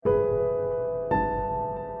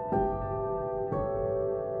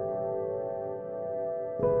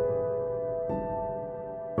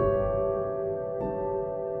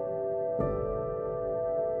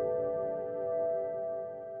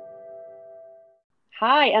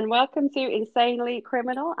Hi, and welcome to Insanely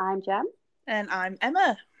Criminal. I'm Jem, And I'm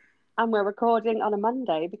Emma. and we're recording on a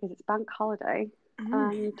Monday because it's bank holiday, Mm.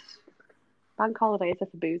 and bank holidays are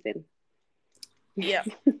for boozing. Yeah,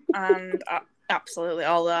 and absolutely.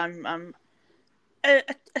 Although I'm a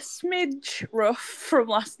smidge rough from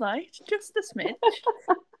last night, just a smidge.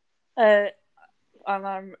 Uh, and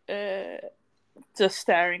I'm just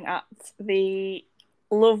staring at the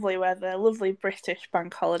lovely weather, lovely British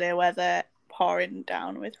bank holiday weather, pouring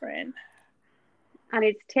down with rain. And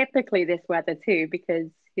it's typically this weather too, because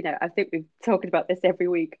I think we've talked about this every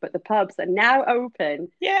week, but the pubs are now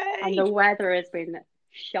open, and the Yay! weather has been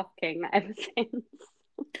shocking ever since.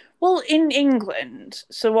 Well, in England,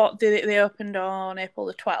 so what they opened on April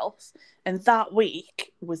the 12th, and that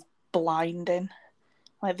week was blinding.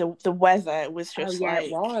 Like the weather was Oh just yeah,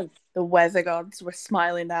 it like was. the weather gods were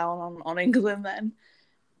smiling down on England then.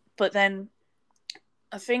 But then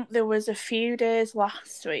I think there was a few days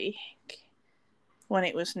last week when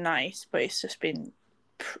it was nice, but it's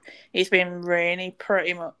been rainy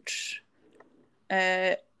pretty much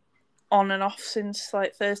uh, on and off since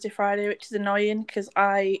like Thursday, Friday, which is annoying because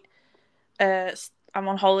uh, I'm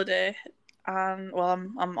on holiday and well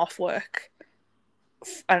I'm off work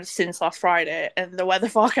and since last Friday, and the weather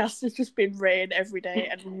forecast has just been rain every day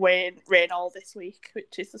and rain all this week,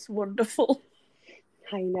 which is just wonderful.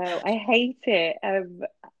 I know. I hate it.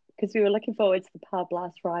 Because we were looking forward to the pub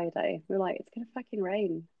last Friday. We were like, it's gonna fucking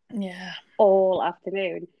rain Yeah, all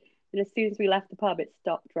afternoon. And as soon as we left the pub, it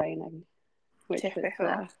stopped raining, which was,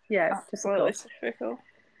 typical. yeah, it's Absolutely typical. typical.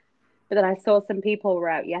 But then I saw some people were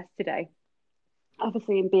out yesterday,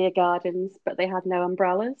 obviously in beer gardens, but they had no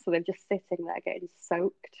umbrellas. So they're just sitting there getting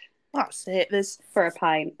soaked That's it. There's for a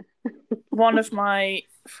pint. one of my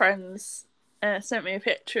friends sent me a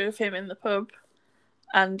picture of him in the pub,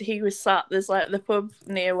 and he was sat. There's like the pub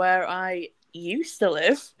near where I used to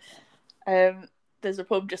live. Um, there's a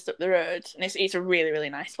pub just up the road, and it's a really really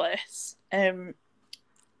nice place.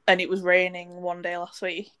 And it was raining one day last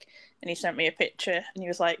week, and he sent me a picture, and he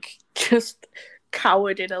was like just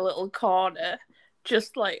cowered in a little corner,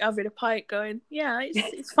 just like having a pint, going, "Yeah,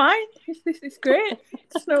 it's fine. It's great.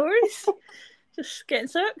 It's no worries. Just getting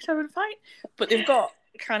soaked, having a pint." But they've got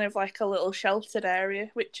kind of like a little sheltered area,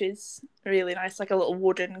 which is really nice, like a little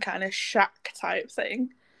wooden kind of shack type thing.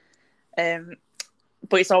 Um,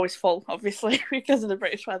 but it's always full, obviously, because of the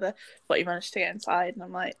British weather. But he managed to get inside, and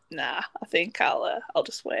I'm like, nah, I think I'll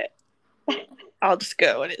just wait. I'll just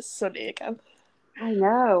go when it's sunny again. I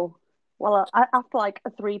know. Well, after like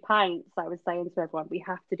 3 pints, I was saying to everyone, we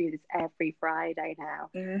have to do this every Friday now.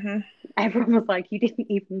 Mm-hmm. Everyone was like, you didn't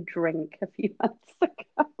even drink a few months ago.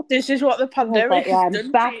 This is what the I was like, pandemic yeah, has I'm done to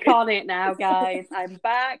back you. on it now, guys. I'm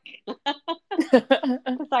back.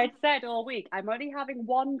 Because I'd said all week, I'm only having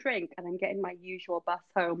one drink and I'm getting my usual bus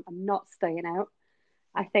home. I'm not staying out.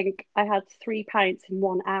 I think I had 3 pints in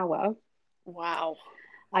 1 hour. Wow.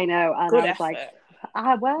 I know. And Good I was like,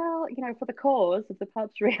 effort. well, for the cause of the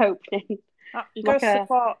pubs reopening, You got like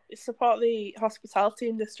to support the hospitality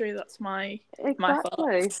industry. That's my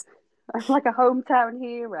exactly. thoughts. I'm like a hometown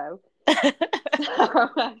hero. So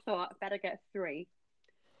I thought I better get three.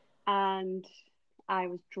 And I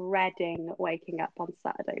was dreading waking up on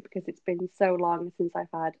Saturday because it's been so long since I've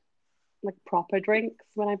had like proper drinks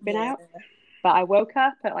when I've been Yeah. out. But I woke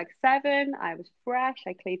up at like 7. I was fresh.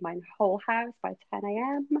 I cleaned my whole house by 10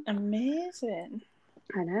 a.m. Amazing.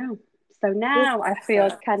 I know. So Good now I feel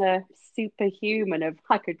effort. kind of superhuman of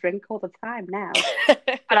I could drink all the time now.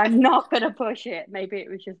 But I'm not going to push it. Maybe it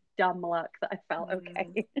was just dumb luck that I felt Mm.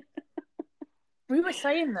 okay. We were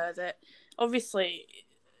saying though that obviously,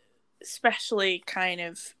 especially kind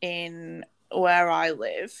of in where I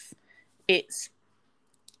live, it's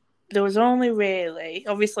there was only really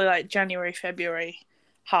obviously like January, February,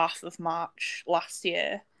 half of March last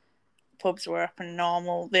year, pubs were open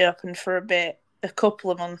normal. They opened for a bit, a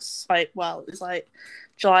couple of months, like well, it was like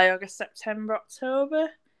July, August, September, October,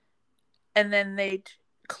 and then they'd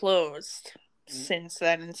closed since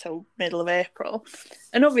then until middle of April.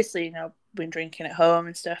 And obviously, been drinking at home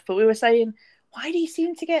and stuff, but we were saying, why do you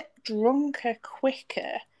seem to get drunker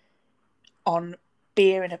quicker on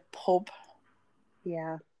beer in a pub?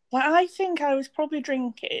 Yeah. Like, I think I was probably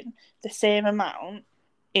drinking the same amount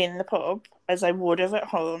in the pub as I would have at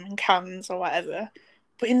home in cans or whatever.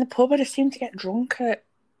 But in the pub, I just seem to get drunker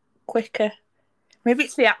quicker. Maybe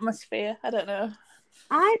it's the atmosphere. I don't know.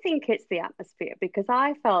 I think it's the atmosphere because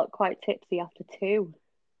I felt quite tipsy after 2.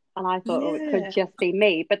 And I thought, oh, it could Yeah. just be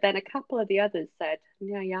me. But then a couple of the others said,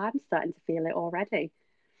 yeah, I'm starting to feel it already.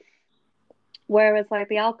 Whereas like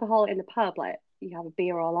the alcohol in the pub, like you have a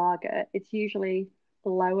beer or lager, it's usually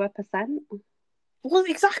lower percent. Well,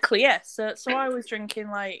 exactly, yes. So I was drinking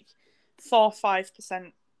like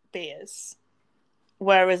 4-5% beers,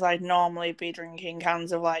 whereas I'd normally be drinking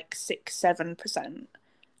cans of like 6-7%.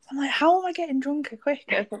 I'm like, how am I getting drunker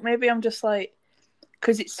quicker? But maybe I'm just like,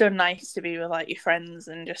 because it's so nice to be with like your friends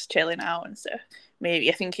and just chilling out and stuff. Maybe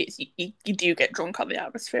I think it's you do get drunk on the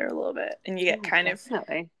atmosphere a little bit, and you get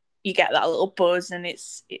Definitely. you get that little buzz, and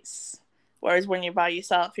it's. Whereas when you're by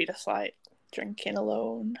yourself, you're just like drinking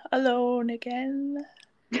alone again.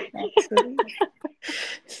 Next week.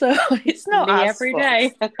 So it's not Me as every fun.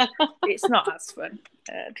 day. It's not as fun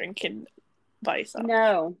drinking by yourself.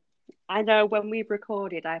 No, I know when we've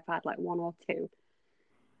recorded, I've had like one or two,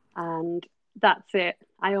 and that's it.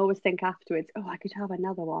 I always think afterwards, oh, I could have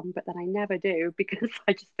another one, but then I never do because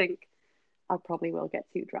I just think I probably will get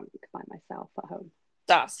too drunk by myself at home.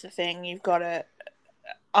 That's the thing. You've got to.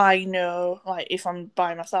 I know, like, if I'm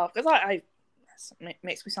by myself, because I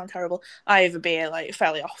makes me sound terrible. I have a beer like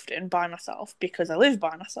fairly often by myself because I live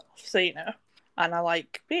by myself, so and I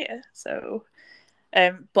like beer. So,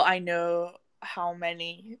 but I know how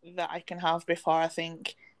many that I can have before I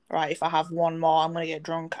think, right, if I have one more, I'm gonna get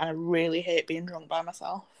drunk, and I really hate being drunk by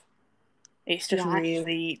myself. It's just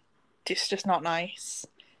really, it's just not nice.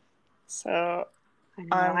 So I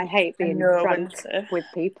know. I hate I being know drunk with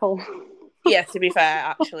people. Yeah, to be fair,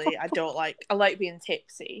 actually, I like being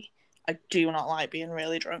tipsy. I do not like being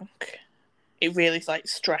really drunk. It really like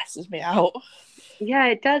stresses me out. Yeah,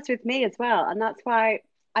 it does with me as well. And that's why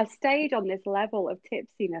I stayed on this level of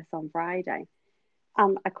tipsiness on Friday.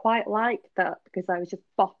 And I quite liked that because I was just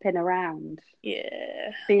bopping around,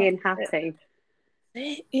 Yeah. being happy,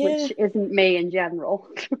 Yeah. which isn't me in general.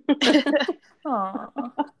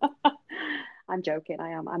 Aww. I'm joking.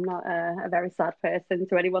 I am. I'm not a very sad person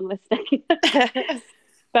to anyone listening.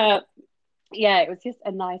 But yeah, it was just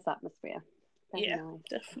a nice atmosphere. Very Yeah, nice.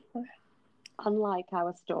 definitely. Unlike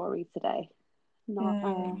our story today. Not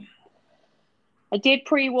Mm. I did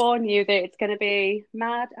pre-warn you that it's going to be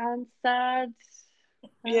mad and sad.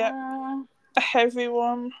 Yeah, a heavy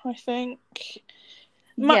one, I think.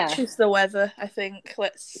 Yeah. Matches the weather, I think.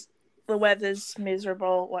 The weather's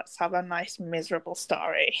miserable. Let's have a nice miserable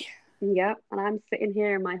story. Yeah, and I'm sitting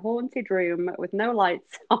here in my haunted room with no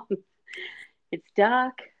lights on. It's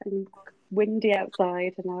dark and windy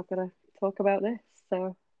outside, and I've got to talk about this.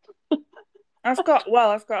 So I've got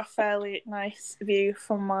a fairly nice view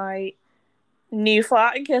from my new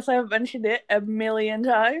flat in case I haven't mentioned it a million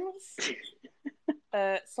times.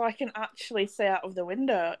 So I can actually say out of the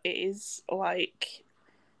window it is like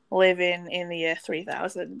living in the year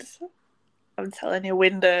 3000. I'm telling you,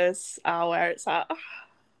 windows are where it's at.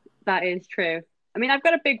 that is true. I mean, I've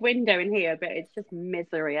got a big window in here, but it's just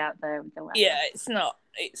misery out there with the weather. Yeah, it's not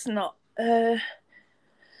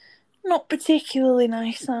particularly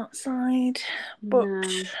nice outside, but No.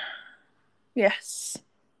 yes,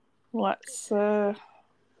 let's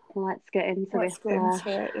Get into let's this get into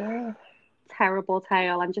it. Yeah. terrible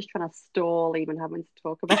tale. I'm just trying to stall even having to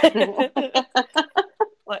talk about it.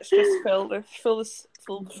 Let's just fill the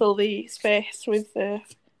space with the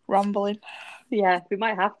rambling. Yeah, we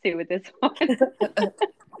might have to with this one.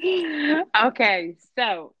 Okay,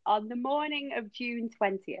 so on the morning of June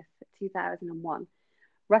 20th, 2001,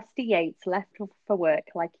 Rusty Yates left for work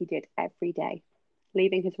like he did every day,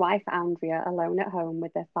 leaving his wife Andrea alone at home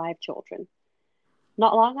with their 5 children.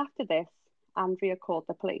 Not long after this, Andrea called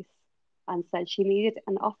the police and said she needed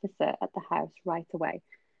an officer at the house right away,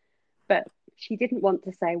 but she didn't want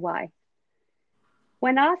to say why.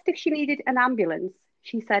 When asked if she needed an ambulance,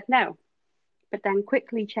 she said no, but then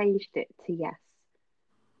quickly changed it to yes.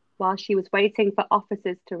 While she was waiting for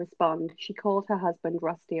officers to respond, she called her husband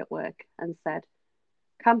Rusty at work and said,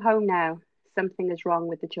 "Come home now. Something is wrong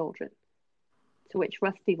with the children." To which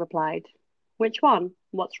Rusty replied, "Which one?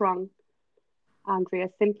 What's wrong?" Andrea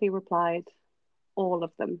simply replied, "All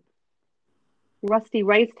of them." Rusty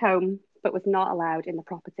raced home but was not allowed in the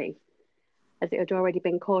property, as it had already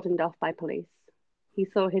been cordoned off by police. He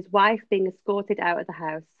saw his wife being escorted out of the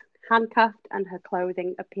house, handcuffed, and her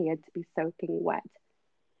clothing appeared to be soaking wet.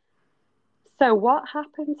 So, what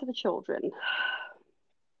happened to the children?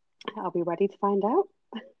 Are we ready to find out?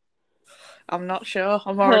 I'm not sure.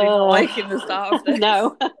 I'm already not liking the start of this.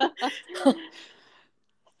 No.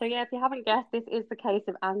 So yeah, if you haven't guessed, this is the case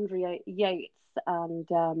of Andrea Yates,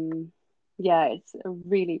 and yeah, it's a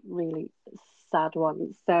really, really sad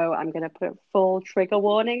one. So I'm going to put a full trigger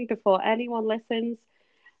warning before anyone listens.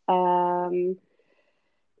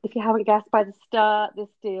 If you haven't guessed by the start, this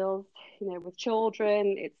deals, with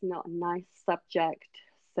children. It's not a nice subject.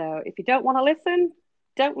 So if you don't want to listen,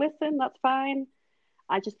 don't listen. That's fine.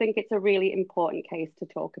 I just think it's a really important case to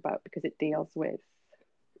talk about because it deals with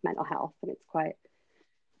mental health, and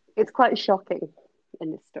it's quite shocking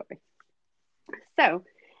in this story. So,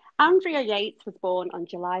 Andrea Yates was born on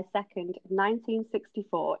July 2nd,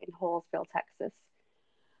 1964, in Hallsville, Texas.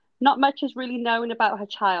 Not much is really known about her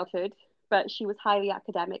childhood, but she was highly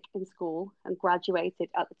academic in school and graduated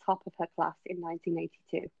at the top of her class in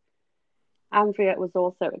 1982. Andrea was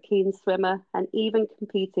also a keen swimmer and even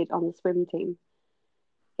competed on the swim team.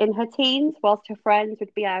 In her teens, whilst her friends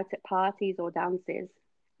would be out at parties or dances,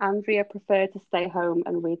 Andrea preferred to stay home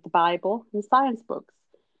and read the Bible and science books.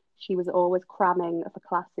 She was always cramming for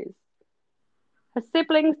classes. Her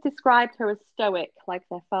siblings described her as stoic, like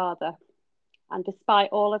their father, and despite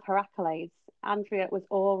all of her accolades, Andrea was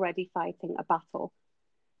already fighting a battle.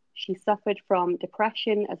 She suffered from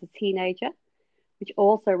depression as a teenager, which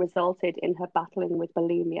also resulted in her battling with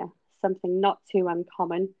bulimia, something not too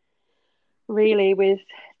uncommon. Really, with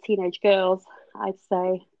teenage girls, I'd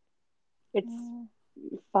say it's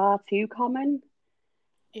far too common,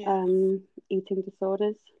 Yeah. eating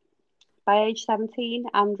disorders. By age 17,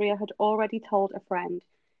 Andrea had already told a friend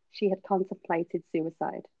she had contemplated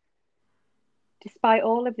suicide. Despite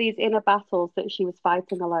all of these inner battles that she was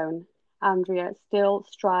fighting alone, Andrea still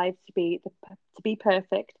strived to be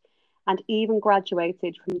perfect and even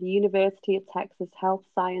graduated from the University of Texas Health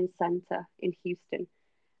Science Center in Houston,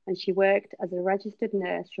 and she worked as a registered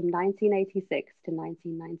nurse from 1986 to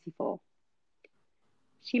 1994.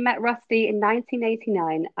 She met Rusty in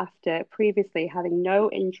 1989 after previously having no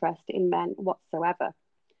interest in men whatsoever.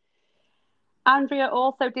 Andrea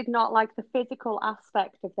also did not like the physical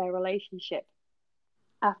aspect of their relationship.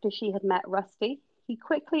 After she had met Rusty, he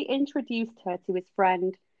quickly introduced her to his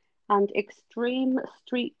friend and extreme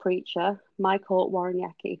street preacher, Michael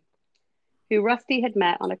Waroniecki, who Rusty had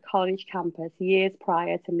met on a college campus years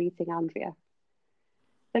prior to meeting Andrea.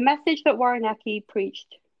 The message that Waroniecki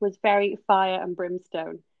preached was very fire and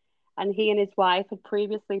brimstone, and he and his wife had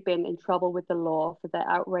previously been in trouble with the law for their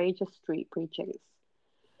outrageous street preachings.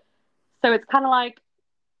 So it's kind of like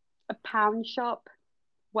a pound shop,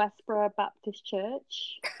 Westboro Baptist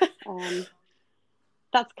Church.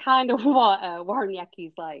 That's kind of what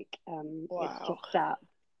Waroniecki's like. It's Wow. just that,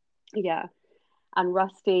 yeah. And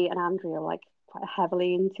Rusty and Andrea are like quite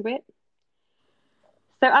heavily into it.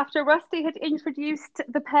 So after Rusty had introduced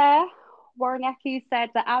the pair, Waroniecki said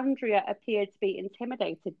that Andrea appeared to be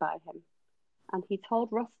intimidated by him, and he told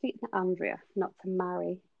Rusty and Andrea not to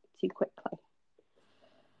marry too quickly.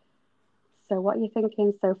 So what are you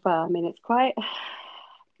thinking so far? I mean, it's quite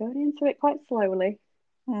going into it quite slowly.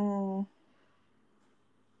 Mm.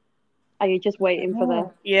 Are you just waiting for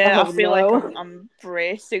the? Yeah, Oh I feel like no! I'm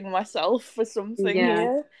bracing myself for something Yeah,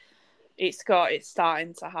 here. It's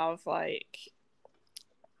starting to have like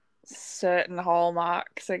certain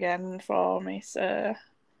hallmarks again for me. So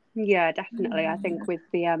yeah, definitely. I think with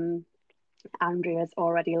the Andrea's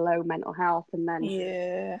already low mental health, and then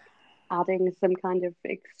yeah, adding some kind of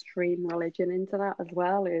extreme religion into that as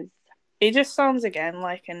well is. it just sounds again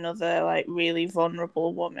like another like really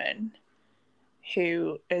vulnerable woman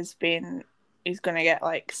who is gonna get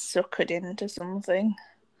like suckered into something.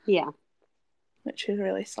 Yeah, which is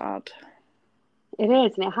really sad. it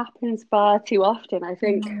is, and it happens far too often, I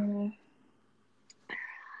think.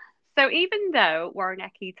 So even though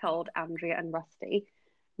Waroniecki told Andrea and Rusty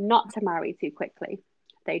not to marry too quickly,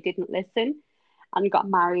 they didn't listen and got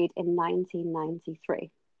married in 1993.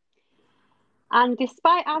 And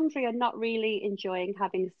despite Andrea not really enjoying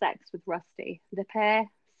having sex with Rusty, the pair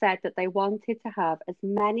said that they wanted to have as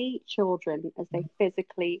many children as they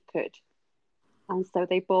physically could. And so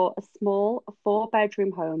they bought a small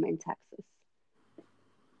 4-bedroom home in Texas.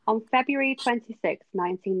 On February 26,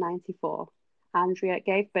 1994, Andrea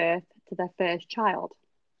gave birth to their first child,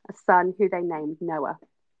 a son who they named Noah.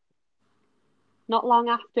 Not long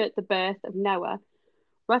after the birth of Noah,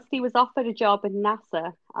 Rusty was offered a job in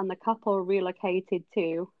NASA, and the couple relocated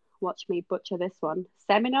to, watch me butcher this one,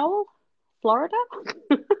 Seminole, Florida?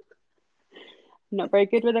 Not very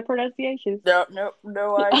good with the pronunciations.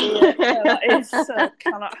 No idea where that is, so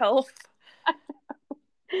cannot help.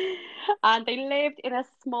 And they lived in a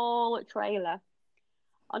small trailer.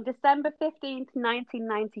 On December 15th,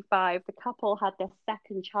 1995, the couple had their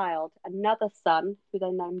second child, another son who they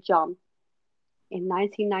named John. In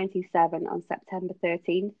 1997, on September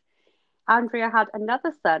 13th, Andrea had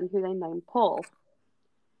another son who they named Paul.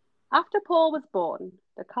 After Paul was born,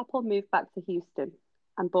 the couple moved back to Houston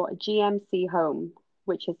and bought a GMC home,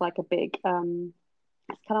 which is like a big, it's kind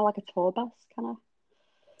of like a tour bus kind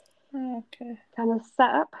of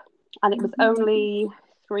setup. And it was only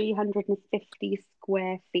 350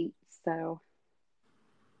 square feet, so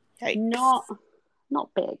Yikes. Not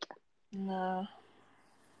big. No.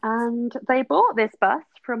 And they bought this bus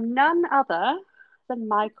from none other than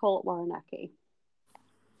Michael Waronecki.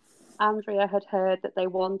 Andrea had heard that they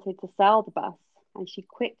wanted to sell the bus, and she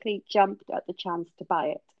quickly jumped at the chance to buy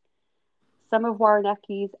it. Some of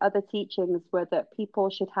Waronecki's other teachings were that people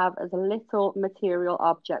should have as little material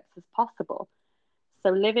objects as possible. So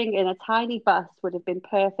living in a tiny bus would have been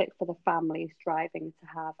perfect for the families striving to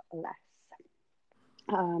have less.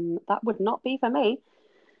 That would not be for me.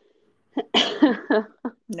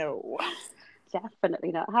 No.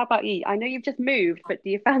 Definitely not. How about you? I know you've just moved, but do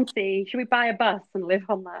you fancy, should we buy a bus and live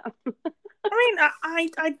on that? I mean,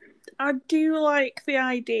 I do like the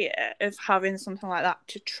idea of having something like that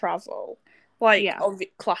to travel. Like, Yeah.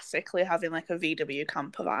 classically having like a VW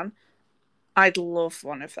camper van. I'd love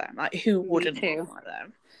one of them. Like, who wouldn't love one of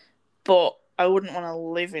them? But I wouldn't want to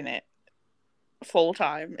live in it full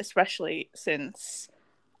time, especially since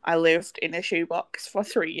I lived in a shoebox for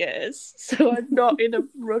 3 years. So I'm not in a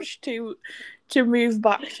rush to move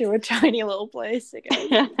back to a tiny little place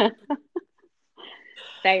again.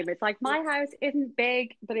 Same. It's like my house isn't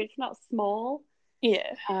big, but it's not small.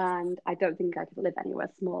 Yeah. And I don't think I could live anywhere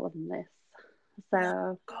smaller than this. So,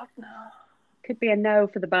 no, God, no. Could be a no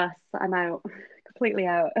for the bus. I'm out. Completely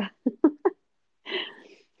out.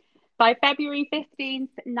 By February 15th,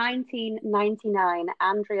 1999,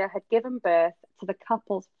 Andrea had given birth to the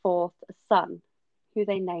couple's fourth son, who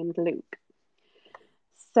they named Luke.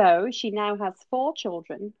 So she now has 4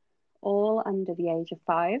 children, all under the age of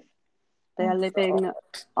 5. They are living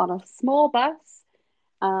on a small bus,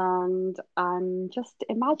 and I'm just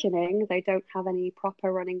imagining they don't have any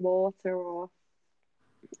proper running water or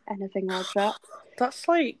anything like that. That's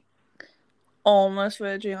like almost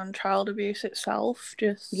verging on child abuse itself.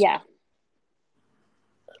 Yeah.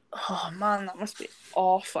 Oh man, that must be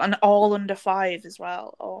awful. And all under 5 as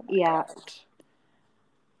well. Oh my God.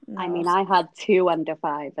 No. I mean, I had 2 under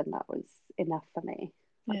 5 and that was enough for me.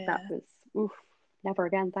 That was, never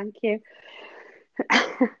again, thank you.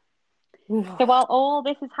 So while all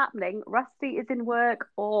this is happening, Rusty is in work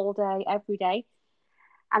all day, every day.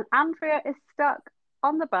 And Andrea is stuck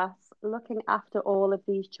on the bus looking after all of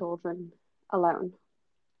these children alone.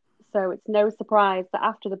 So it's no surprise that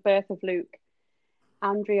after the birth of Luke,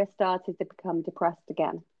 Andrea started to become depressed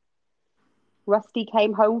again. Rusty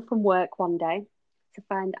came home from work one day to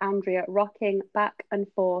find Andrea rocking back and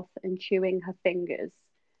forth and chewing her fingers.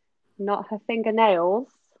 Not her fingernails,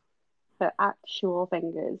 her actual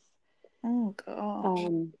fingers. Oh,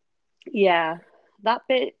 God. Yeah, that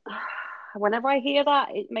bit, whenever I hear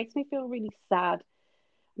that, it makes me feel really sad.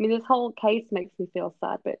 I mean, this whole case makes me feel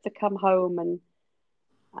sad, but to come home and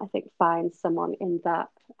I think find someone in that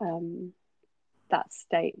that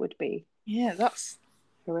state would be that's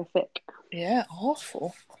horrific. Yeah,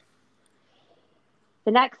 awful.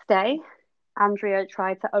 The next day, Andrea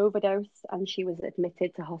tried to overdose and she was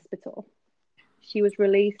admitted to hospital. She was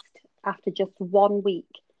released after just 1 week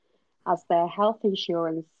as their health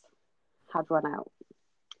insurance had run out.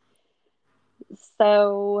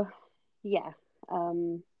 So, yeah,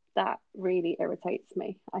 that really irritates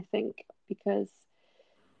me, I think, because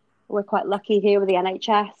we're quite lucky here with the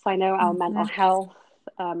NHS. I know our mental health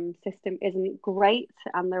system isn't great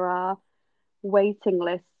and there are waiting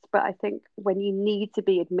lists, but I think when you need to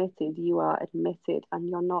be admitted, you are admitted and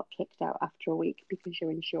you're not kicked out after a week because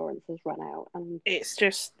your insurance has run out. And it's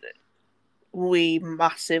just, we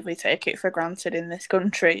massively take it for granted in this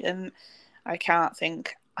country, and I can't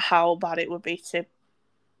think how bad it would be to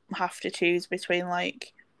have to choose between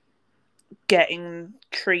like getting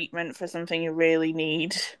treatment for something you really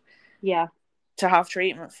need to have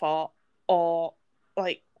treatment for, or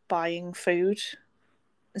like buying food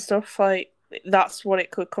and stuff. Like, that's what it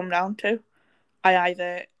could come down to. I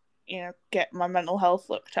either, get my mental health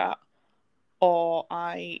looked at, or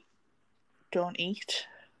I don't eat.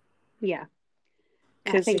 Yeah.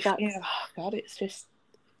 Because God, it's just,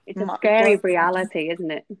 it's a scary reality, isn't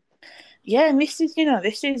it? Yeah, and this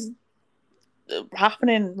is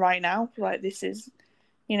happening right now. Like, this is,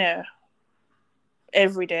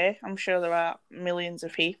 every day. I'm sure there are millions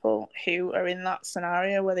of people who are in that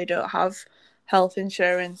scenario where they don't have health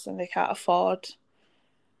insurance and they can't afford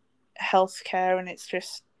healthcare, and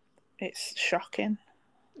it's shocking.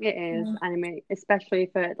 It is. And I mean, especially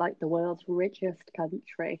for like the world's richest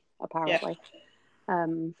country, apparently, for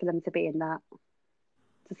them to be in that,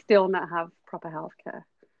 to still not have proper healthcare,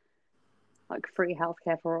 like free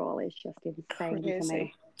healthcare for all, is just insane to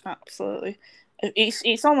me. Absolutely.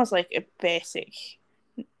 It's almost like a basic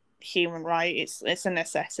human right. It's a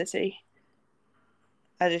necessity.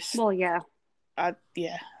 I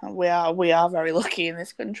yeah, we are very lucky in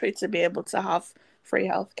this country to be able to have free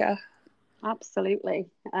healthcare. Absolutely.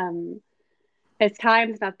 There's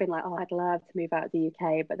times when I've been like, oh, I'd love to move out of the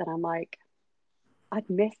UK, but then I'm like, I'd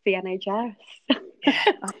miss the NHS. Yeah,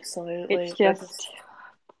 absolutely. It's just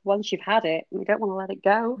once you've had it, you don't want to let it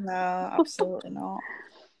go. No, absolutely not.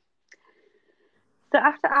 So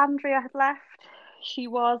after Andrea had left, she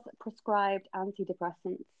was prescribed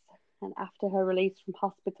antidepressants, and after her release from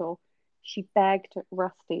hospital, she begged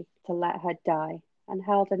Rusty to let her die and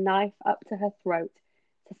held a knife up to her throat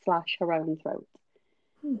to slash her own throat.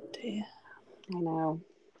 Oh dear. I know.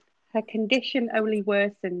 Her condition only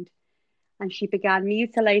worsened, and she began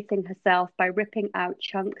mutilating herself by ripping out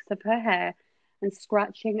chunks of her hair and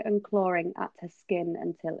scratching and clawing at her skin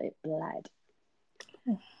until it bled.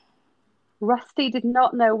 Rusty did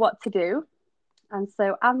not know what to do, and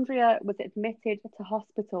so Andrea was admitted to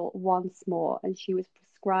hospital once more, and she was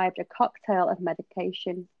prescribed a cocktail of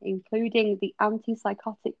medication, including the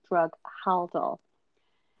antipsychotic drug Haldol.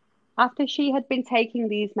 After she had been taking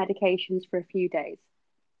these medications for a few days,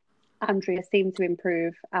 Andrea seemed to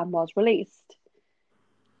improve and was released.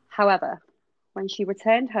 However, when she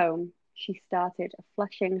returned home, she started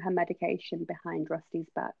flushing her medication behind Rusty's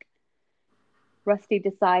back. Rusty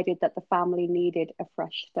decided that the family needed a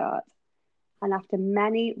fresh start, and after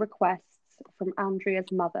many requests from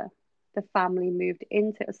Andrea's mother, the family moved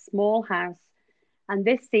into a small house, and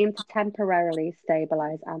this seemed to temporarily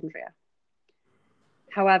stabilize Andrea.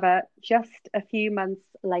 However, just a few months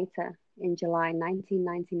later, in July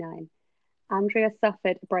 1999, Andrea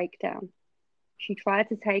suffered a breakdown. She tried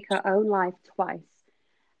to take her own life twice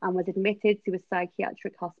and was admitted to a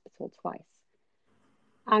psychiatric hospital twice.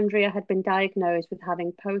 Andrea had been diagnosed with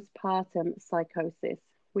having postpartum psychosis,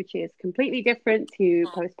 which is completely different to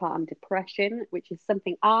postpartum depression, which is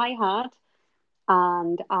something I had.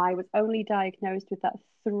 And I was only diagnosed with that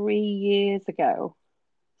 3 years ago.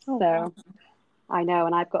 Oh, So wow. I know,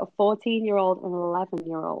 and I've got a 14-year-old and an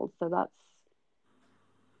 11-year-old. So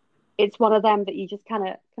it's one of them that you just kind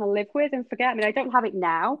of live with and forget. I mean, I don't have it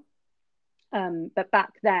now, but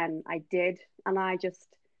back then I did, and I just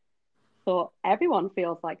thought everyone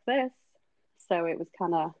feels like this. So it was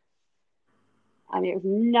it was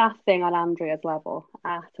nothing on Andrea's level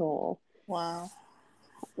at all. Wow.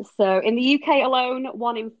 So in the UK alone,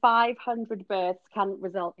 1 in 500 births can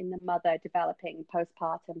result in the mother developing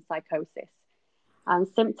postpartum psychosis. And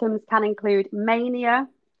symptoms can include mania,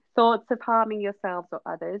 thoughts of harming yourselves or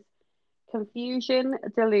others, confusion,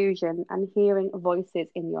 delusion, and hearing voices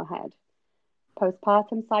in your head.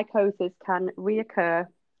 Postpartum psychosis can reoccur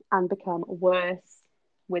and become worse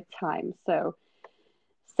with time. So,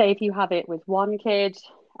 say if you have it with one kid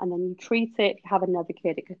and then you treat it, if you have another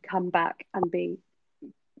kid, it could come back and be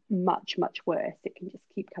much, much worse. It can just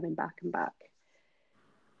keep coming back and back.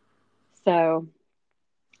 So,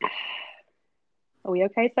 are we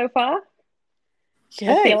okay so far?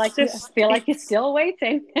 Yeah, I feel like you're still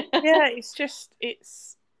waiting. Yeah,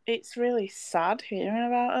 it's really sad hearing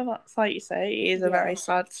about her. That's like you say, it is a very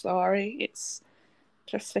sad story. It's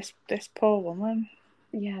just this poor woman.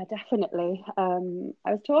 Yeah, definitely. I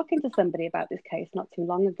was talking to somebody about this case not too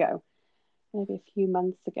long ago, maybe a few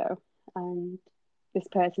months ago, and this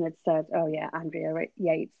person had said, "Oh yeah, Andrea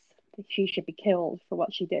Yates, she should be killed for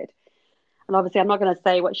what she did." And obviously, I'm not going to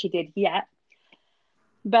say what she did yet,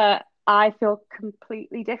 but I feel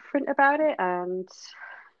completely different about it, and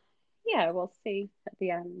yeah, we'll see at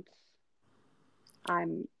the end.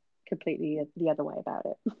 I'm completely the other way about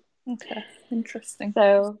it. Okay, interesting.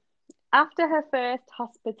 So, after her first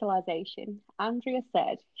hospitalization, Andrea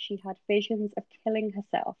said she had visions of killing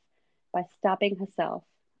herself by stabbing herself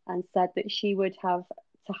and said that she would have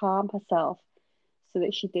to harm herself so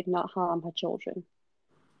that she did not harm her children.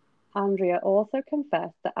 Andrea also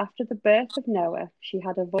confessed that after the birth of Noah, she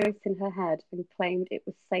had a voice in her head and claimed it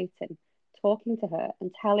was Satan talking to her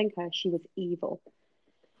and telling her she was evil.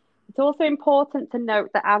 It's also important to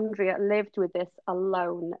note that Andrea lived with this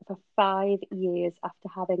alone for 5 years after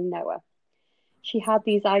having Noah. She had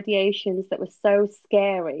these ideations that were so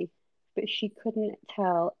scary, but she couldn't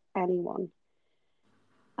tell anyone.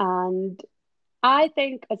 And I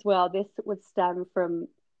think as well, this would stem from,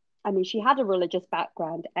 I mean, she had a religious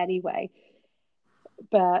background anyway,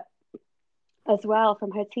 but as well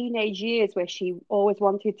from her teenage years where she always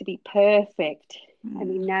wanted to be perfect. I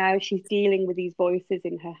mean, now she's dealing with these voices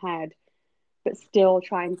in her head, but still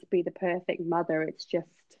trying to be the perfect mother. It's just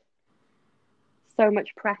so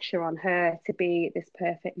much pressure on her to be this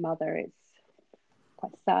perfect mother. It's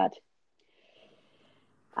quite sad.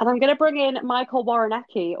 And I'm going to bring in Michael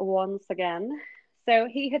Warrenecki once again. So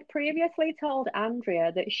he had previously told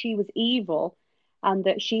Andrea that she was evil and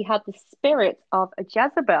that she had the spirit of a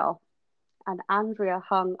Jezebel. And Andrea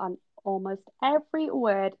hung on almost every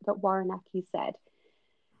word that Waronecki said.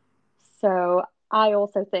 So I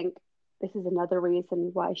also think this is another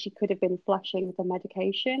reason why she could have been flushing the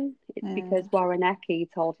medication. It's because Waronecki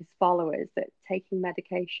told his followers that taking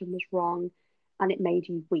medication was wrong and it made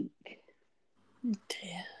you weak.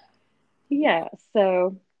 Dear. Yeah,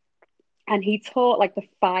 so, and he taught like the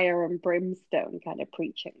fire and brimstone kind of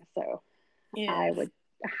preaching. So I would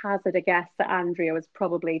hazard a guess that Andrea was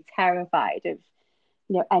probably terrified of,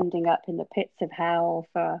 ending up in the pits of hell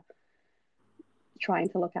for trying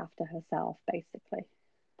to look after herself, basically.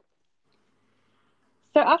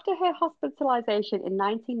 So after her hospitalization in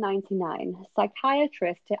 1999,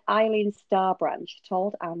 psychiatrist Eileen Starbranch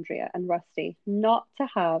told Andrea and Rusty not to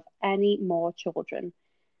have any more children,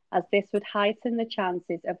 as this would heighten the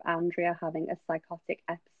chances of Andrea having a psychotic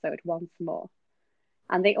episode once more.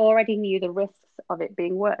 And they already knew the risks of it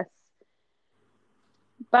being worse.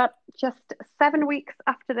 But just 7 weeks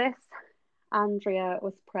after this, Andrea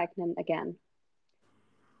was pregnant again.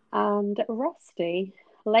 And Rusty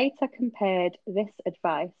later compared this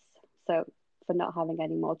advice, so for not having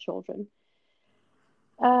any more children,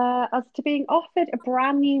 as to being offered a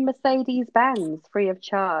brand new Mercedes Benz free of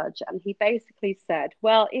charge. And he basically said,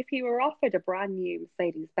 well, if you were offered a brand new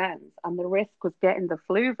Mercedes Benz and the risk was getting the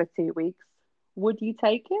flu for 2 weeks, would you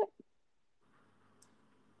take it?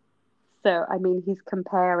 So, I mean, he's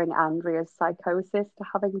comparing Andrea's psychosis to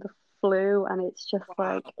having the flu, and it's just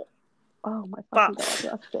like, oh my fucking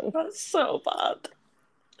God, Rusty. That's so bad.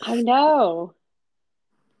 I know.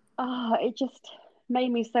 Oh, it just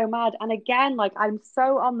made me so mad. And again, like, I'm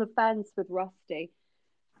so on the fence with Rusty.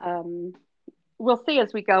 We'll see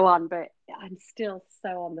as we go on, but I'm still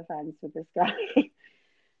so on the fence with this guy.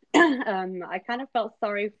 I kind of felt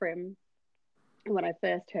sorry for him when I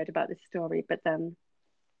first heard about this story, but then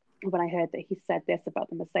when I heard that he said this about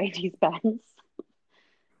the Mercedes Benz,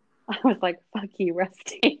 I was like, fuck you,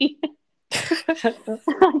 Rusty.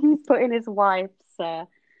 He's putting his wife's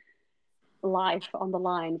life on the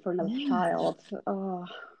line for another child. Oh,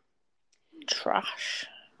 trash.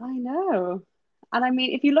 I know. And I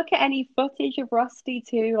mean, if you look at any footage of Rusty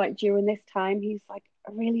too, like during this time, he's like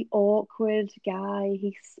a really awkward guy.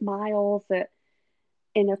 He smiles at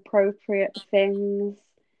inappropriate things.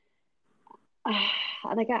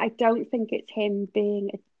 And again, I don't think it's him being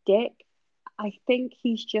a dick. I think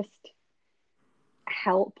he's just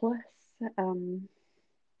helpless. But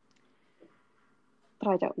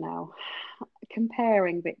I don't know.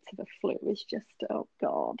 Comparing it to the flu is just, oh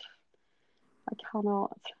God, I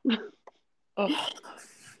cannot.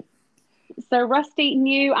 So Rusty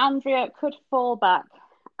knew Andrea could fall back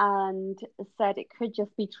and said it could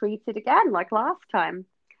just be treated again like last time.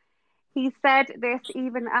 He said this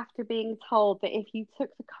even after being told that if you took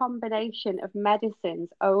the combination of medicines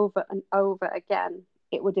over and over again,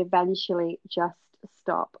 it would eventually just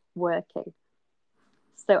stop working.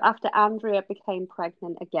 So after Andrea became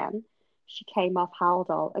pregnant again, she came off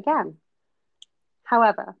Haldol again.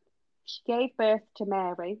 However, she gave birth to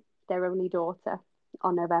Mary, their only daughter,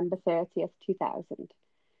 on November 30th, 2000.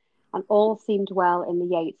 And all seemed well in the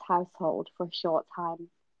Yates household for a short time.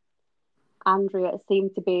 Andrea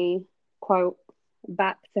seemed to be, quote,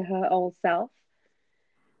 back to her old self.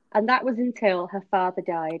 And that was until her father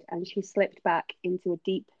died and she slipped back into a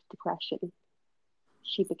deep depression.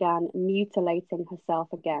 She began mutilating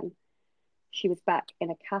herself again. She was back in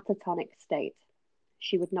a catatonic state.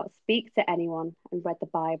 She would not speak to anyone and read the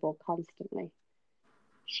Bible constantly.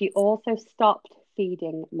 She also stopped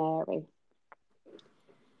feeding Mary.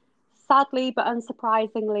 Sadly, but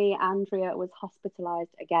unsurprisingly, Andrea was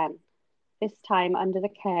hospitalized again, this time under the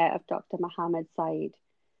care of Dr. Mohammed Said.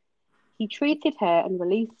 He treated her and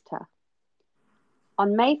released her.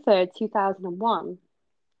 On May 3rd, 2001,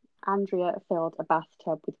 Andrea filled a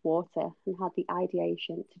bathtub with water and had the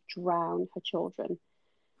ideation to drown her children,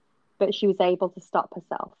 but she was able to stop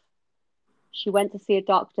herself. She went to see a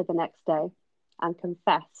doctor the next day and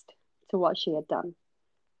confessed to what she had done.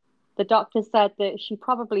 The doctor said that she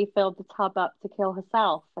probably filled the tub up to kill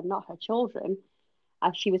herself and not her children,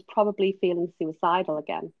 as she was probably feeling suicidal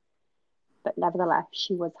again. But nevertheless,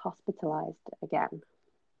 she was hospitalized again.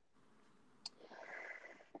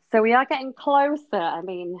 So we are getting closer. I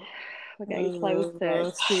mean, we're getting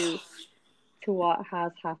closer to what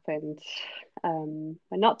has happened. We're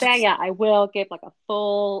not there yet. I will give like a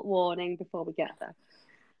full warning before we get there.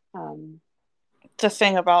 The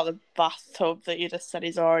thing about the bathtub that you just said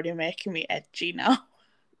is already making me edgy now.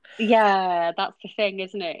 Yeah, that's the thing,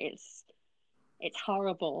 isn't it? It's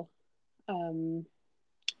horrible.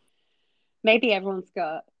 Maybe everyone's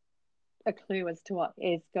got a clue as to what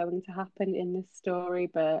is going to happen in this story,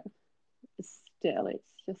 but still,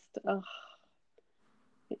 it's just, oh,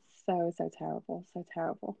 it's so, so terrible, so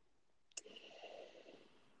terrible.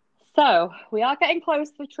 So we are getting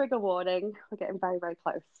close to the trigger warning. We're getting very, very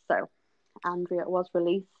close. So Andrea was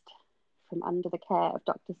released from under the care of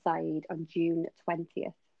Dr. Saeed on June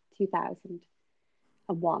 20th,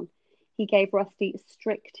 2001. He gave Rusty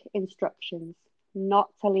strict instructions not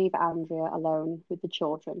to leave Andrea alone with the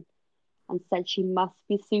children and said she must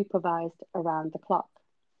be supervised around the clock.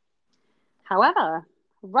 However,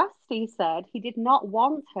 Rusty said he did not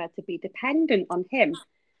want her to be dependent on him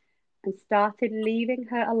and started leaving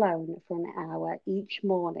her alone for an hour each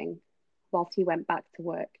morning whilst he went back to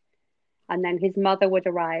work. And then his mother would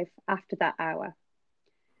arrive after that hour,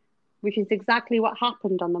 which is exactly what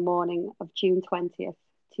happened on the morning of June 20th,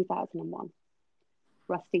 2001.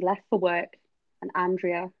 Rusty left for work and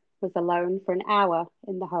Andrea was alone for an hour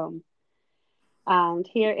in the home. And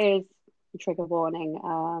here is the trigger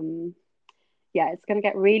warning. Yeah, it's going to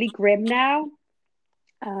get really grim now.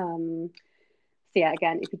 So yeah,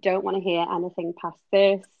 again, if you don't want to hear anything past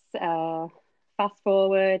this, fast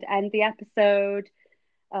forward, end the episode.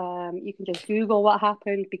 You can just Google what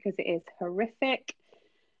happened because it is horrific.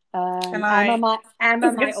 Emma might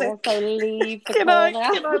say, also leave the call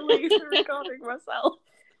now. Can I leave the recording myself?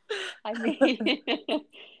 I mean,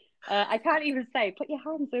 I can't even say, put your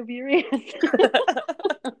hands over your ears.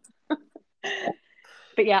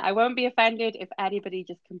 But yeah, I won't be offended if anybody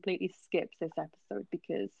just completely skips this episode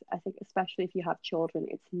because I think, especially if you have children,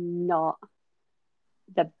 it's not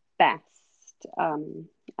the best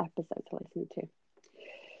episode to listen to.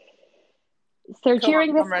 So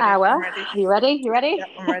during this hour, are you ready? You ready? Yeah,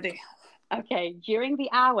 I'm ready. Okay, during the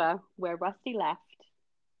hour where Rusty left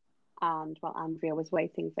and while Andrea was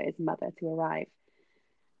waiting for his mother to arrive,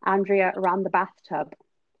 Andrea ran the bathtub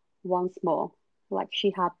once more, like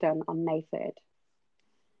she had done on May 3rd.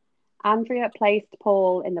 Andrea placed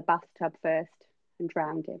Paul in the bathtub first and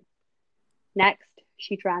drowned him. Next,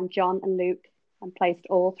 she drowned John and Luke and placed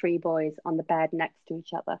all three boys on the bed next to each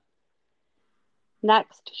other.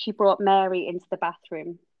 Next, she brought Mary into the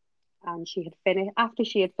bathroom and after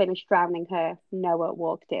she had finished drowning her, Noah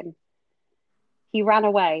walked in. He ran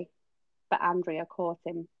away, but Andrea caught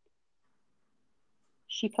him.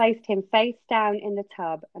 She placed him face down in the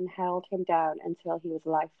tub and held him down until he was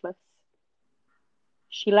lifeless.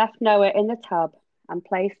 She left Noah in the tub and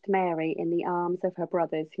placed Mary in the arms of her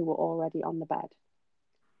brothers who were already on the bed.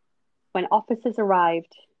 When officers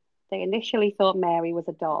arrived, they initially thought Mary was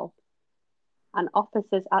a doll, and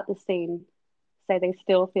officers at the scene say they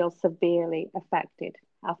still feel severely affected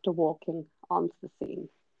after walking onto the scene.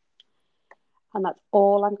 And that's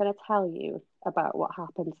all I'm going to tell you about what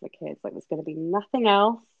happened to the kids. Like, there's going to be nothing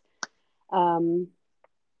else. So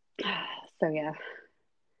yeah,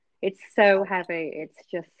 it's so heavy. It's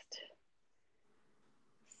just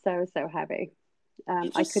so heavy.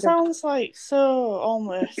 It just sounds like so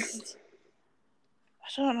almost. I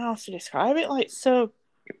don't know how to describe it. Like so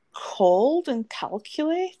cold and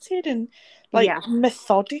calculated and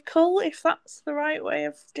methodical, if that's the right way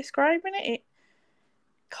of describing it.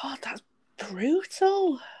 God, that's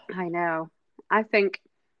brutal. I know. I think,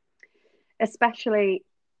 especially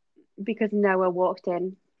because Noah walked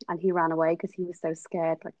in and he ran away because he was so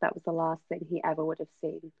scared. Like, that was the last thing he ever would have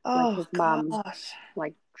seen. Like his mum,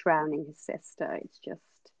 like, drowning his sister. It's just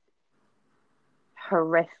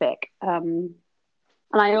horrific. And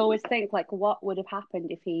I always think, like, what would have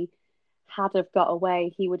happened if he had have got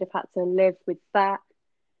away? He would have had to live with that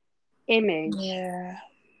image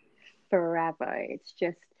forever. It's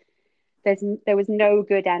just there was no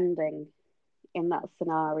good ending in that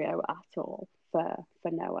scenario at all for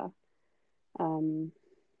Noah.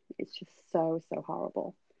 It's just so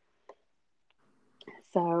horrible.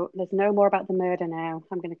 So there's no more about the murder now.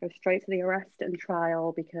 I'm going to go straight to the arrest and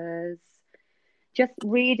trial because just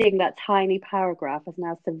reading that tiny paragraph has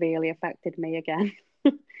now severely affected me again.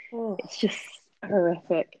 It's just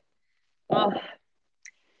horrific. Oh.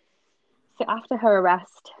 So after her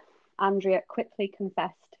arrest, Andrea quickly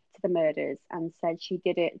confessed to the murders and said she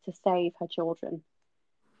did it to save her children.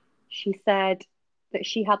 She said that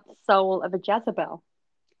she had the soul of a Jezebel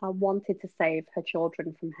and wanted to save her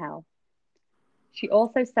children from hell. She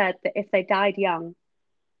also said that if they died young,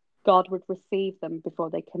 God would receive them before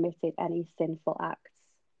they committed any sinful acts.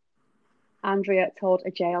 Andrea told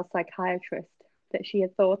a jail psychiatrist that she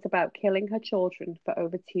had thought about killing her children for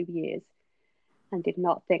over 2 years and did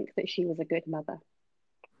not think that she was a good mother,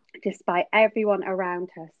 despite everyone around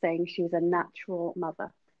her saying she was a natural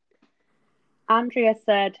mother. Andrea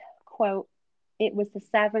said, quote, "It was the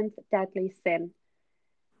seventh deadly sin.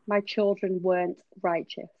 My children weren't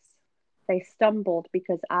righteous. They stumbled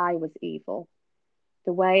because I was evil.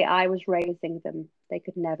 The way I was raising them, they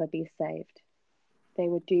could never be saved. They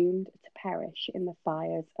were doomed to perish in the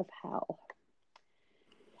fires of hell.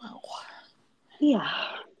 Wow. Yeah.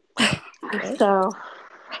 Good. So,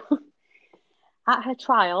 at her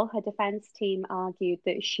trial, her defense team argued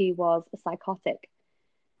that she was a psychotic.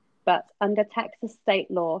 But under Texas state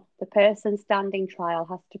law, the person standing trial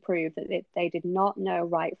has to prove that they did not know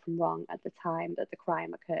right from wrong at the time that the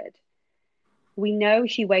crime occurred. We know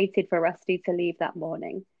she waited for Rusty to leave that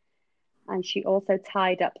morning, and she also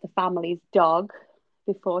tied up the family's dog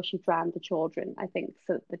before she drowned the children, I think,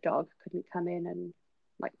 so that the dog couldn't come in and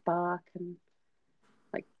like bark and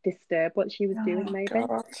like disturb what she was doing, maybe.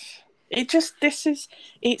 God.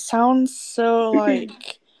 It sounds so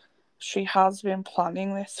like she has been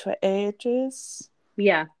planning this for ages.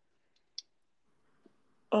 Yeah.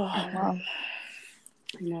 Oh, man.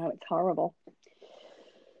 I know, it's horrible.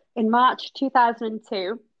 In March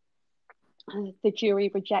 2002, the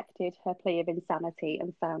jury rejected her plea of insanity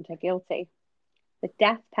and found her guilty. The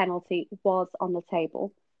death penalty was on the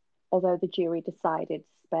table, although the jury decided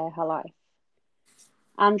to spare her life.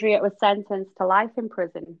 Andrea was sentenced to life in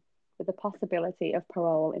prison with the possibility of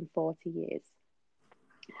parole in 40 years.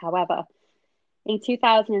 However, in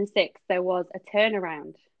 2006, there was a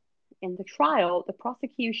turnaround. In the trial, the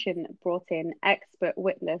prosecution brought in expert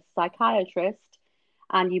witness psychiatrist,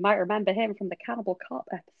 and you might remember him from the Cannibal Cop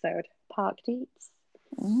episode, Park Dietz.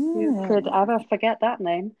 Who could ever forget that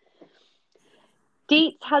name?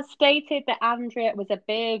 Dietz has stated that Andrea was a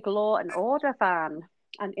big Law and Order fan,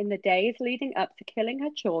 and in the days leading up to killing her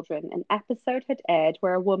children, an episode had aired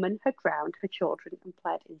where a woman had drowned her children and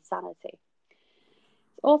pled insanity.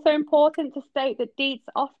 It's also important to state that Dietz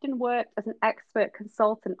often worked as an expert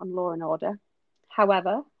consultant on Law and Order.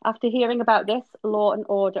 However, after hearing about this, Law and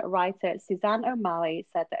Order writer Suzanne O'Malley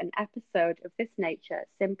said that an episode of this nature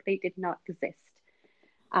simply did not exist,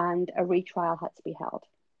 and a retrial had to be held.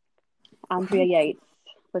 Andrea Yates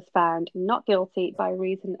was found not guilty by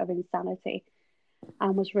reason of insanity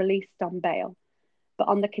and was released on bail, but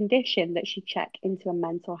on the condition that she check into a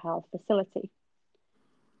mental health facility.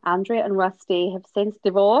 Andrea and Rusty have since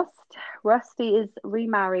divorced. Rusty is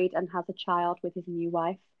remarried and has a child with his new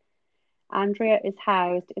wife. Andrea is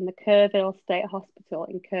housed in the Kerrville State Hospital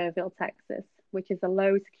in Kerrville, Texas, which is a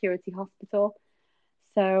low security hospital.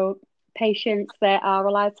 So patients there are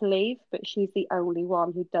allowed to leave, but she's the only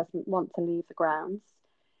one who doesn't want to leave the grounds.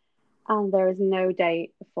 And there is no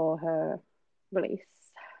date for her release.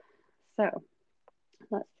 So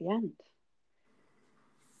that's the end.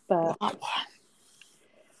 But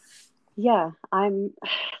yeah,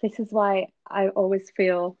 this is why I always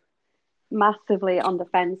feel massively on the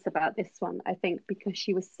fence about this one. I think because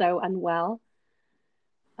she was so unwell.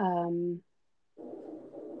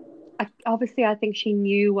 Obviously, I think she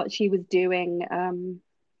knew what she was doing.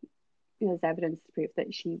 There's evidence to prove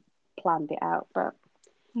that she planned it out, but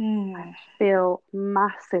I feel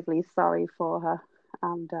massively sorry for her.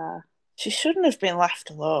 And she shouldn't have been left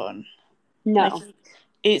alone. No. Like,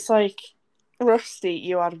 it's like, Rusty,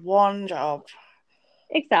 you had one job.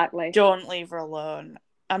 Exactly. Don't leave her alone.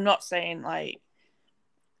 I'm not saying, like,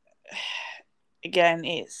 again,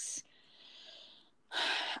 it's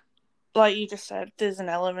like you just said, there's an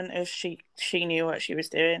element of she knew what she was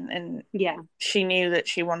doing, and she knew that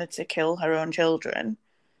she wanted to kill her own children,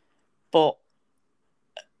 but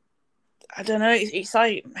I don't know, it's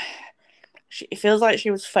like it feels like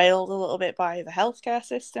she was failed a little bit by the healthcare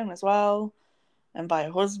system as well, and by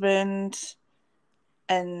her husband,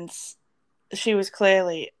 and she was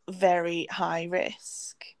clearly very high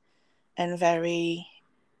risk and very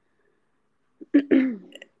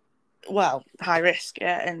high risk,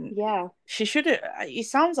 and she should have. It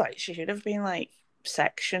sounds like she should have been like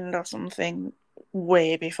sectioned or something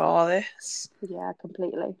way before this. Yeah,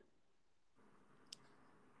 completely.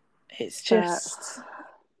 It's just.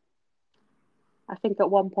 I think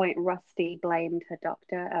at one point Rusty blamed her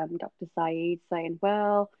doctor, Dr. Saeed, saying,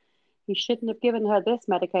 "Well, you shouldn't have given her this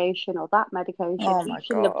medication or that medication. You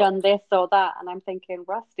shouldn't have done this or that." And I'm thinking,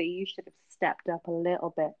 Rusty, you should have stepped up a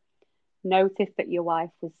little bit. Noticed that your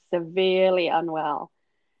wife was severely unwell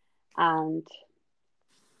and,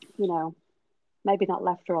 maybe not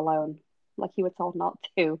left her alone like you were told not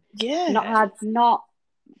to. Yeah. Not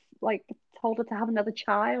told her to have another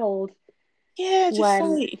child. Yeah, just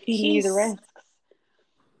when he knew the risks.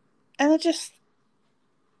 And I just...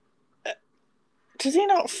 does he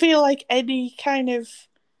not feel like any kind of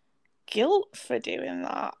guilt for doing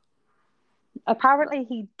that? Apparently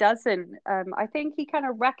he doesn't. I think he kind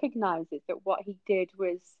of recognizes that what he did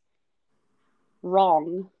was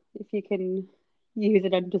wrong, if you can use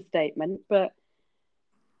an understatement, but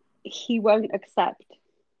he won't accept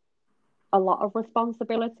a lot of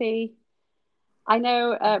responsibility. I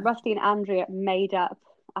know Rusty and Andrea made up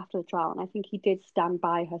after the trial, and I think he did stand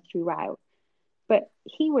by her throughout, but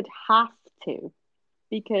he would have to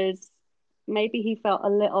because maybe he felt a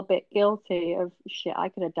little bit guilty of shit, I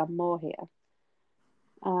could have done more here.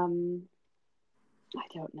 Um, I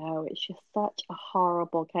don't know. It's just such a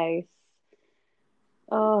horrible case.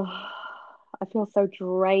 Oh, I feel so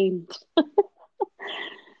drained.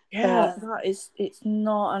 Yeah, But it's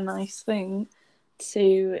not a nice thing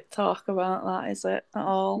to talk about, that, is it, at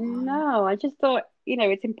all? no, I just thought,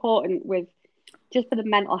 it's important with just for the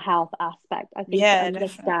mental health aspect, I think, to Yeah, definitely.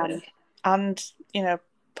 understand. And,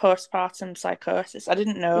 postpartum psychosis. I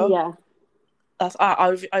didn't know. Yeah.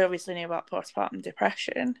 I obviously knew about postpartum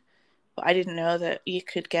depression, but I didn't know that you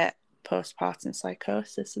could get postpartum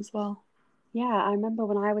psychosis as well. Yeah, I remember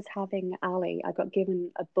when I was having Ali, I got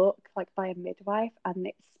given a book like by a midwife, and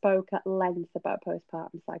it spoke at length about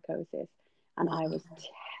postpartum psychosis. And I was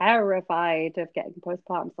terrified of getting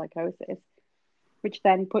postpartum psychosis, which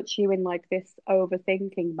then puts you in like this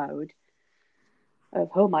overthinking mode of,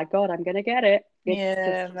 oh my God, I'm gonna get it. It's Yeah,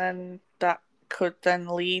 just, and then that could then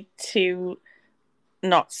lead to,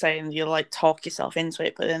 not saying you like talk yourself into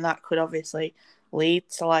it, but then that could obviously lead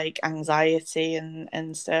to like anxiety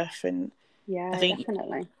and stuff. And I yeah, think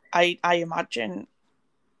definitely. I imagine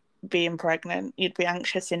being pregnant, you'd be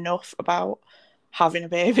anxious enough about having a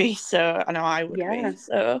baby. So I know I would Yeah, be.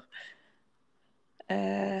 So,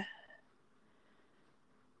 uh,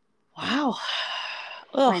 wow.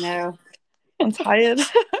 I Ugh, know. I'm tired.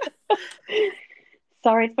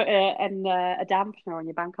 Sorry to put a dampener on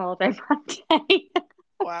your bank holiday Monday.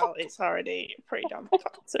 Wow, it's already pretty damn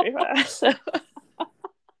hot, to be fair. So.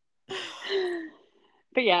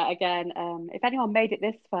 But yeah, again, if anyone made it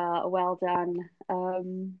this far, well done.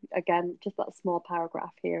 Again, just that small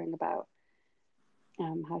paragraph hearing about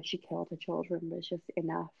how she killed her children was just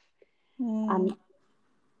enough. And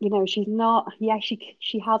she's not. Yeah,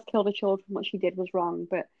 she has killed her children. What she did was wrong,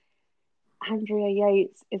 but Andrea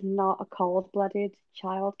Yates is not a cold-blooded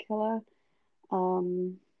child killer.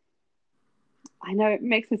 Um, I know it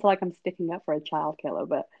makes me feel like I'm sticking up for a child killer,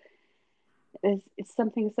 but it's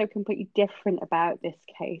something so completely different about this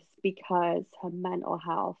case because her mental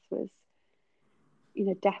health was,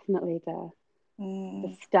 definitely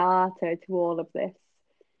the starter to all of this.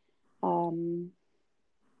 Um,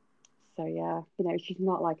 so yeah, she's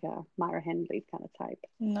not like a Myra Hindley kind of type.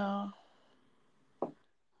 No.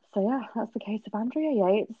 So yeah, that's the case of Andrea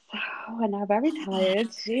Yates. We're now very tired.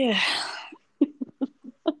 Dear.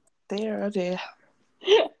 Dear, oh dear.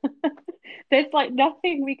 There's like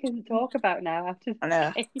nothing we can talk about now after I this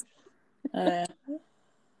know. case.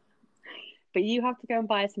 But you have to go and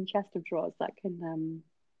buy some chest of drawers that can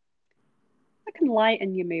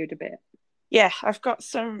lighten your mood a bit. Yeah, I've got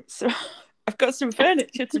some I've got some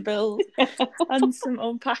furniture to build and some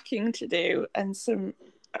unpacking to do, and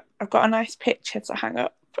I've got a nice picture to hang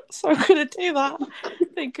up. So I'm gonna do that.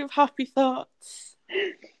 Think of happy thoughts.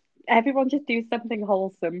 Everyone just do something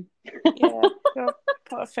wholesome. Yeah, go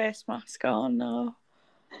put a face mask on, or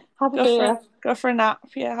Have a beer. go for a nap.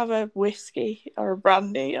 Yeah, have a whiskey or a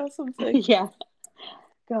brandy or something. Yeah.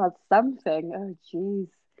 God, something. Oh, jeez.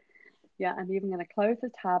 Yeah, I'm even going to close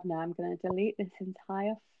the tab now. I'm going to delete this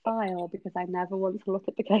entire file because I never want to look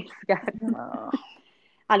at the case again. Oh.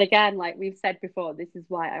 And again, like we've said before, this is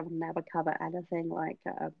why I will never cover anything like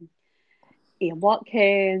Ian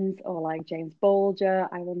Watkins or like James Bulger.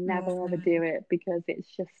 I will never ever do it because it's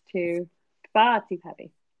just far too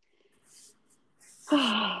heavy.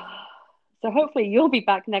 So hopefully you'll be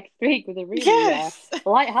back next week with a really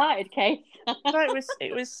light-hearted case. No,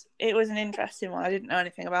 it was an interesting one. I didn't know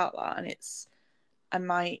anything about that, and I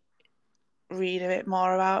might read a bit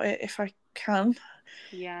more about it if I can.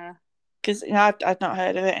 Yeah, because I'd not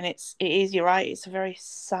heard of it, and it is, you're right, it's a very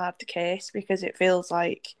sad case because it feels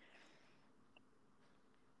like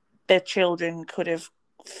their children could have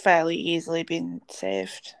fairly easily been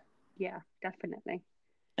saved. Yeah, definitely.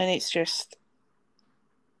 And it's just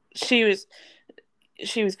she was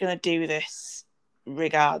going to do this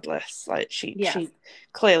regardless. Like she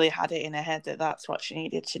clearly had it in her head that that's what she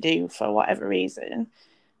needed to do for whatever reason,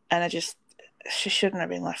 and she shouldn't have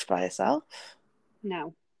been left by herself.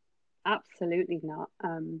 No, absolutely not.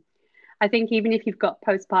 I think even if you've got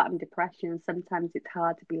postpartum depression, sometimes it's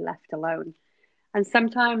hard to be left alone. And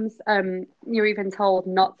sometimes you're even told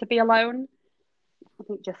not to be alone. I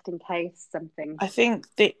think just in case something. I think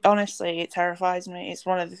honestly, it terrifies me. It's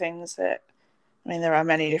one of the things that I mean, there are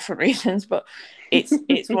many different reasons, but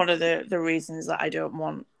it's one of the reasons that I don't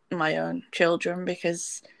want my own children,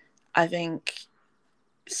 because I think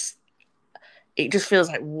it just feels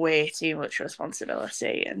like way too much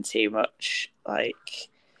responsibility and too much, like,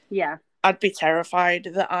 Yeah. I'd be terrified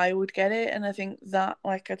that I would get it, and I think that,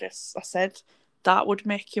 like I said, that would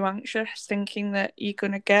make you anxious, thinking that you're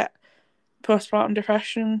gonna get postpartum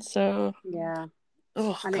depression. So Yeah.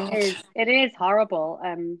 oh And god, it is horrible.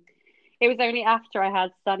 It was only after I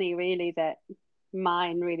had Sunny really that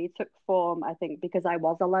mine really took form, I think, because I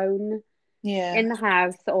was alone yeah, in the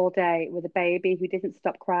house all day with a baby who didn't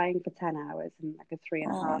stop crying for 10 hours, and like a three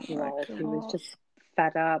and a oh half year my old who was god, just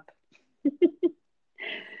fed up.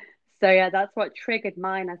 So yeah, that's what triggered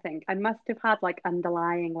mine, I think. I must have had like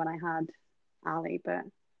underlying when I had Ali, but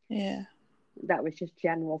yeah, that was just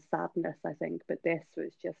general sadness, I think. But this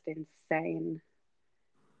was just insane.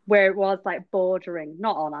 Where it was like bordering,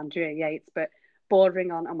 not on Andrea Yates, but bordering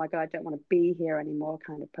on, oh my God, I don't want to be here anymore,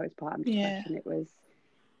 kind of postpartum yeah, depression. It was,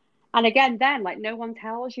 and again, then like no one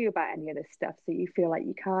tells you about any of this stuff. So you feel like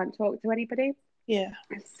you can't talk to anybody. yeah,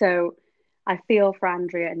 So I feel for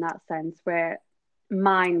Andrea in that sense, where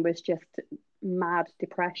mine was just mad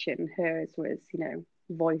depression. Hers was,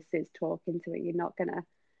 voices talking to her. You're not going to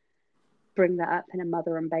bring that up in a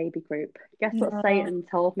mother and baby group. Guess what no. Satan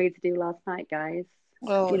told me to do last night, guys?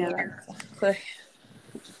 Oh You know, yeah, exactly.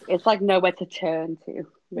 it's like nowhere to turn to,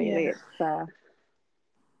 really. Yeah. It's,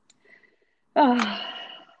 oh,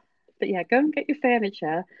 but yeah, go and get your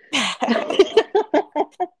furniture.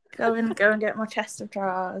 Go and get my chest of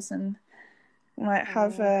drawers, and might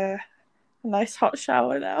have a nice hot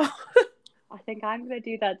shower now. I think I'm going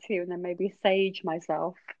to do that too, and then maybe sage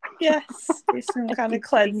myself. Yes, do some kind of Need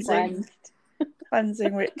to be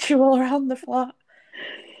cleansing ritual around the flat.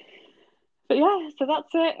 But yeah, so that's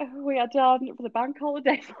it. We are done for the bank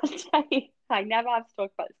holiday Monday. I never have to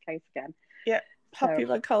talk about this case again. Yeah, happy So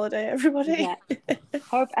bank holiday, everybody. yeah,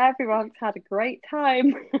 hope everyone's had a great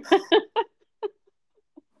time.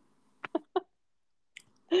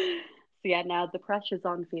 So yeah, now the pressure's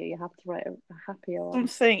on for you. You have to write a happy or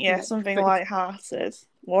Something light-hearted.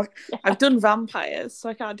 Well, yeah. I've done vampires, so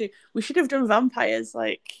I can't do. We should have done vampires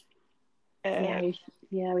like We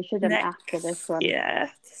should have next. after this one. Yeah,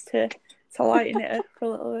 just to lighten it up a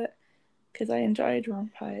little bit, because I enjoyed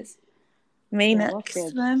vampires. Me Yeah,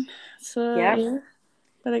 next then. So yeah.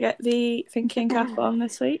 better get the thinking cap on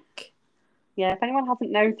this week. Yeah, if anyone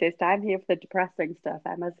hasn't noticed, I'm here for the depressing stuff.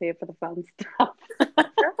 Emma's here for the fun stuff.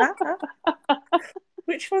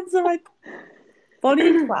 Which ones are I? Bonnie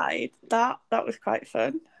and Clyde. That was quite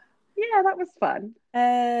fun. Yeah, that was fun.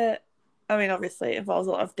 I mean, obviously it involves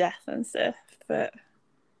a lot of death and stuff, but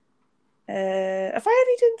have I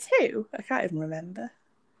only done 2? I can't even remember.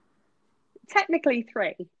 Technically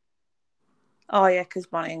 3. Oh yeah, because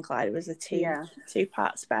Bonnie and Clyde was a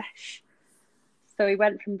 2-part special. So we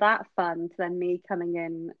went from that fun to then me coming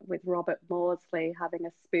in with Robert Maudsley having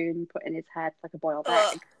a spoon put in his head like a boiled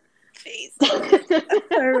egg. Jeez.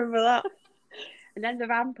 I remember that. And then the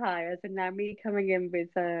vampires, and now me coming in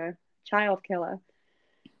with a child killer.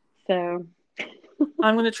 So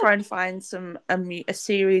I'm going to try and find a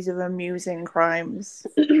series of amusing crimes.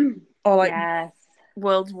 Or like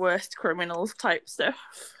world's worst criminals type stuff.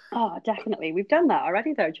 Oh, definitely. We've done that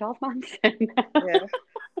already though, Charles Manson. Yeah.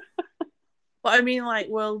 But I mean, like,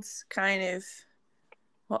 world's kind of,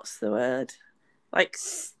 what's the word? Like,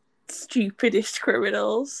 stupidest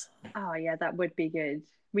criminals. Oh, yeah, that would be good.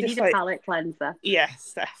 We need a palate cleanser.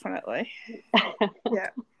 Yes, definitely.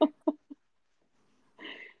 Yeah.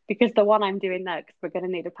 Because the one I'm doing next, we're going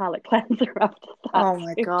to need a palate cleanser after that. Oh,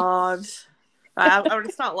 my God. I'm going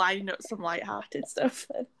to start lining up some light-hearted stuff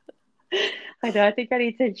then. I know, I think I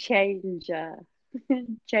need to change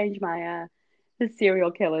my serial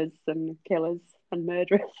killers and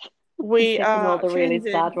murderers. We are all the really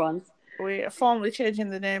sad ones. We are formally changing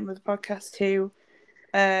the name of the podcast to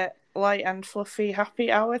Light and Fluffy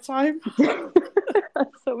Happy Hour Time.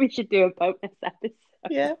 That's what we should do a bonus episode.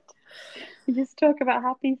 Yeah. We just talk about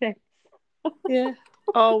happy things. Yeah.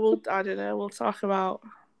 Oh, I don't know, we'll talk about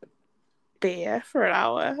beer for an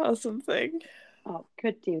hour or something. Oh,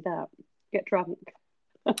 could do that. Get drunk.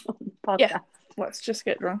 Podcast. Yeah, let's just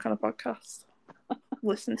get drunk on a podcast.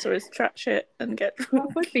 Listen to his chat shit and get drunk.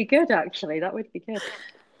 That would be good, actually. That would be good.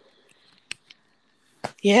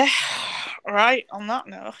 Yeah. Right, on that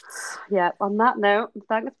note. Yeah, on that note,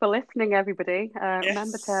 thanks for listening, everybody. Yes.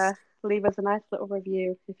 Remember to leave us a nice little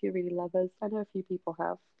review if you really love us. I know a few people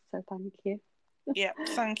have, so thank you. Yeah,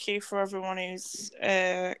 thank you for everyone who's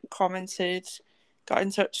commented, got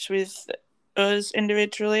in touch with us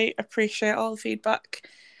individually. Appreciate all the feedback.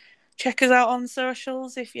 check us out on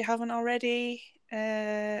socials if you haven't already.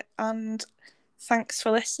 And thanks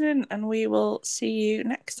for listening, and we will see you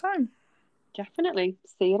next time. Definitely.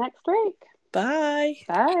 See you next week. Bye.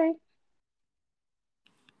 Bye.